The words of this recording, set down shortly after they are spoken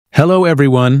Hello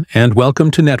everyone and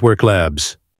welcome to Network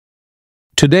Labs.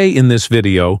 Today in this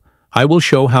video, I will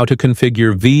show how to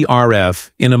configure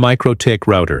VRF in a Mikrotik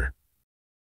router.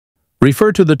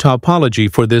 Refer to the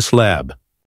topology for this lab.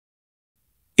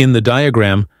 In the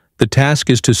diagram, the task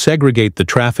is to segregate the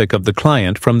traffic of the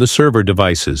client from the server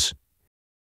devices.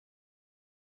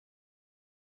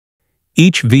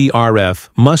 Each VRF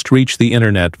must reach the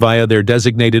Internet via their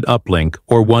designated uplink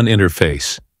or one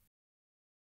interface.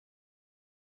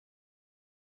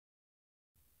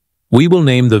 We will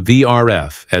name the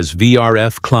VRF as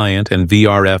VRF Client and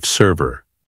VRF Server.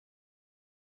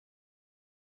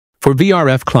 For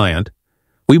VRF Client,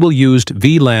 we will use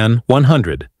VLAN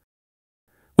 100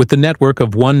 with the network of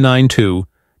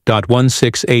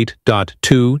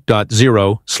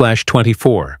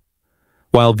 192.168.2.0/24,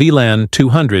 while VLAN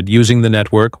 200 using the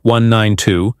network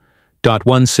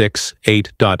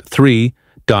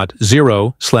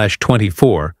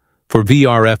 192.168.3.0/24 for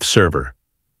VRF Server.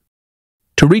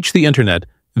 To reach the Internet,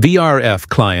 VRF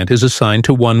Client is assigned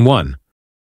to 11,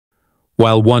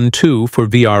 while 12 for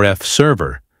VRF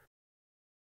Server.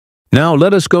 Now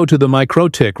let us go to the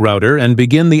Mikrotik router and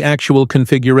begin the actual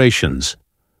configurations.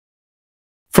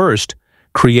 First,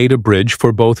 create a bridge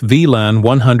for both VLAN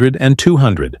 100 and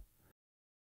 200.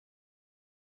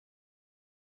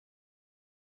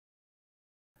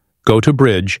 Go to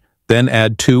Bridge, then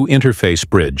add two interface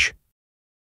bridge.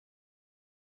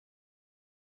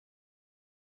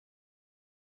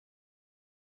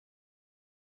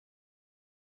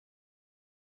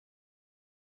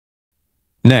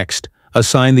 Next,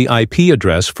 assign the IP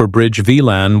address for bridge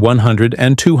VLAN 100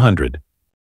 and 200.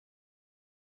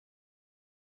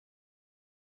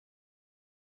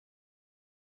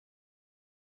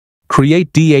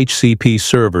 Create DHCP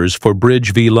servers for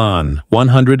bridge VLAN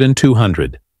 100 and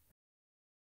 200.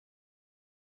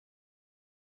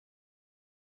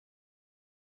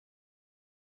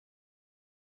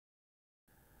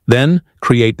 Then,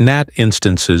 create NAT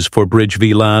instances for bridge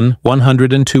VLAN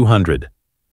 100 and 200.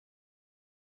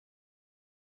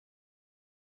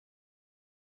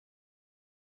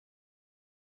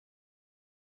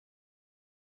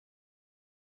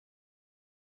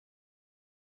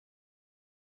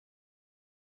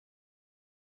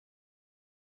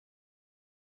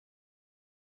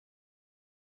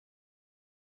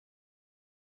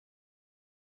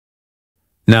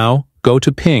 Now, go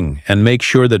to Ping and make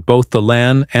sure that both the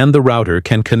LAN and the router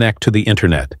can connect to the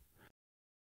Internet.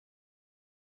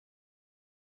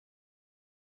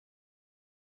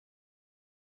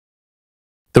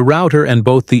 The router and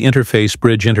both the interface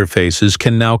bridge interfaces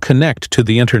can now connect to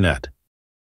the Internet.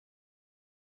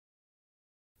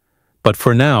 But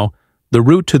for now, the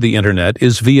route to the Internet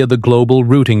is via the global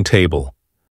routing table.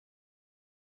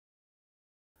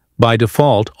 By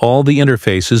default, all the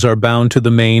interfaces are bound to the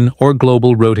main or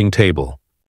global routing table.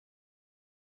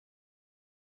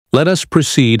 Let us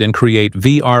proceed and create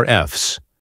VRFs.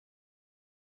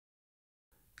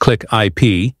 Click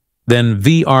IP, then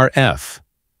VRF.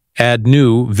 Add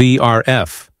new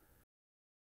VRF.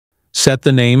 Set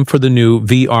the name for the new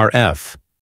VRF.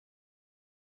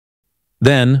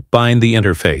 Then bind the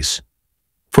interface.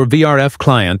 For VRF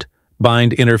Client,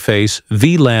 bind interface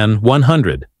VLAN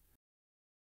 100.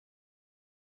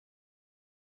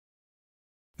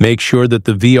 Make sure that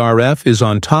the VRF is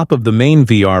on top of the main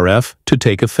VRF to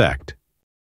take effect.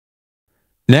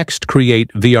 Next,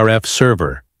 create VRF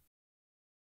Server.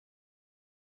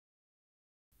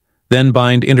 Then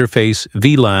bind interface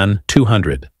VLAN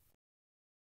 200.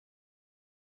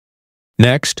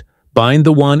 Next, bind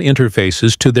the WAN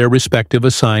interfaces to their respective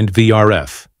assigned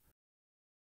VRF.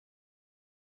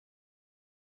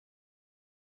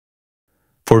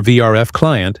 For VRF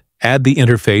Client, add the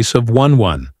interface of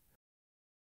 11.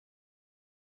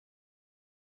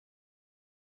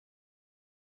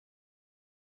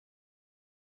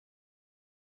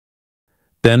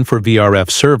 Then for VRF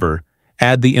Server,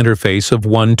 add the interface of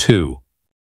 12.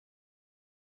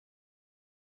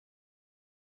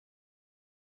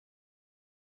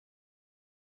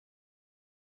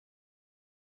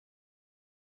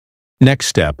 Next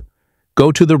step,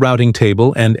 go to the routing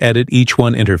table and edit each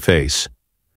one interface.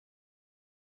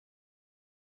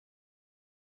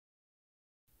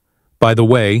 By the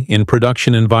way, in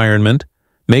production environment,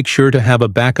 make sure to have a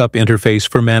backup interface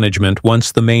for management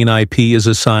once the main IP is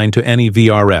assigned to any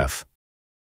VRF.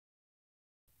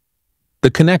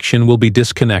 The connection will be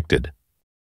disconnected.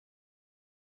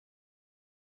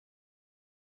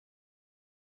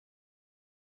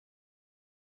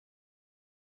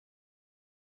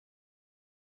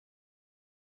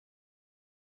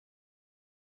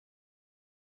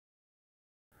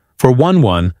 For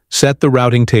 11, set the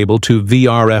routing table to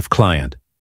VRF Client.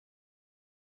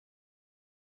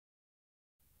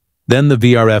 then the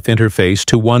VRF interface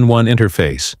to 1.1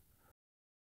 interface.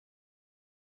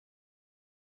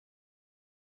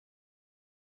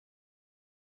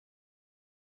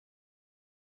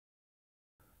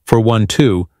 For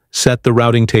 1.2, set the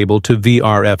routing table to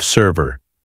VRF server.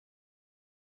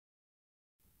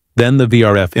 Then the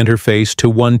VRF interface to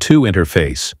 1.2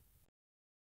 interface.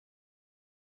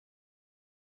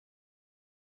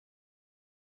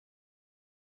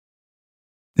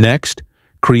 Next,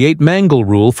 create mangle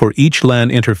rule for each LAN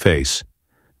interface.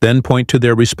 Then point to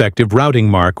their respective routing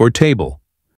mark or table.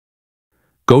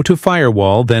 Go to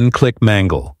Firewall, then click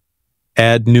Mangle.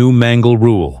 Add new mangle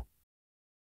rule.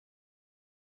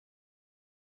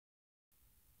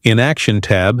 In Action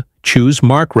tab, choose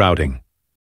Mark Routing.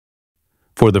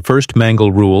 For the first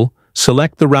mangle rule,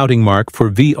 select the routing mark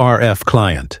for VRF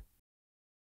client.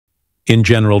 In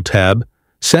General tab,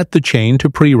 set the chain to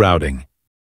pre-routing.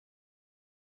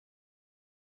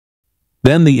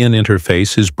 Then the in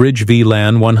interface is Bridge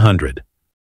VLAN 100.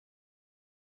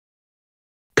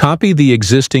 Copy the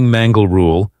existing mangle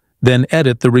rule, then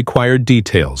edit the required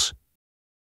details.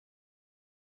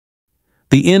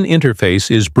 The in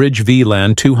interface is Bridge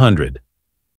VLAN 200.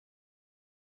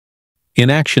 In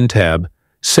Action tab,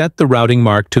 set the routing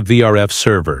mark to VRF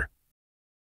server.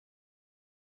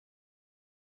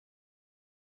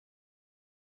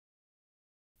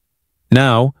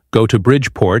 Now, go to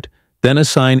Bridge port, then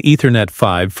assign Ethernet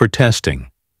 5 for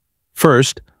testing.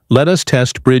 First, let us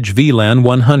test Bridge VLAN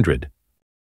 100.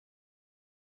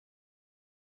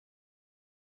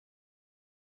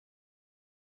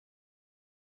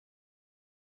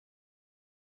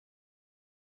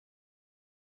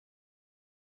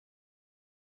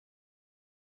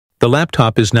 The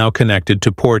laptop is now connected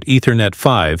to port Ethernet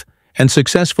 5 and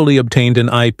successfully obtained an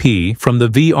IP from the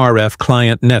VRF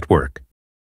client network.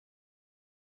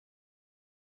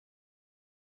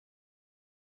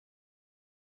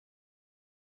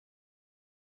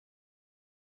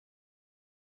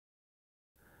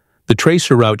 The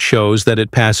tracer route shows that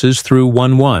it passes through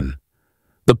 1.1.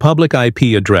 The public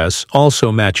IP address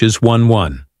also matches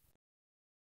 1.1.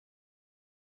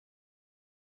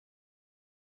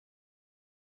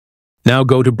 Now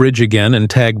go to Bridge again and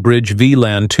tag Bridge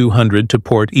VLAN 200 to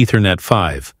port Ethernet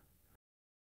 5.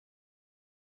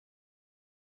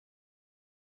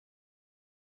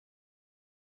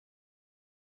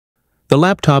 The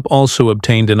laptop also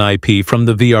obtained an IP from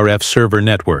the VRF server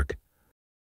network.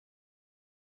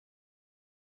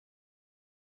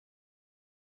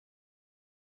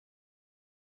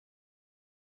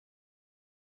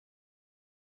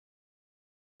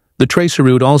 The tracer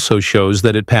route also shows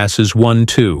that it passes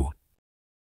 1.2.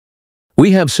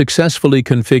 We have successfully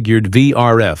configured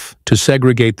VRF to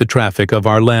segregate the traffic of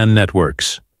our LAN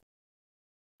networks.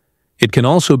 It can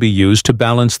also be used to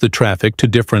balance the traffic to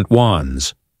different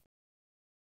WANs.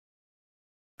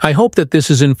 I hope that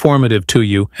this is informative to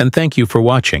you, and thank you for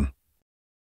watching.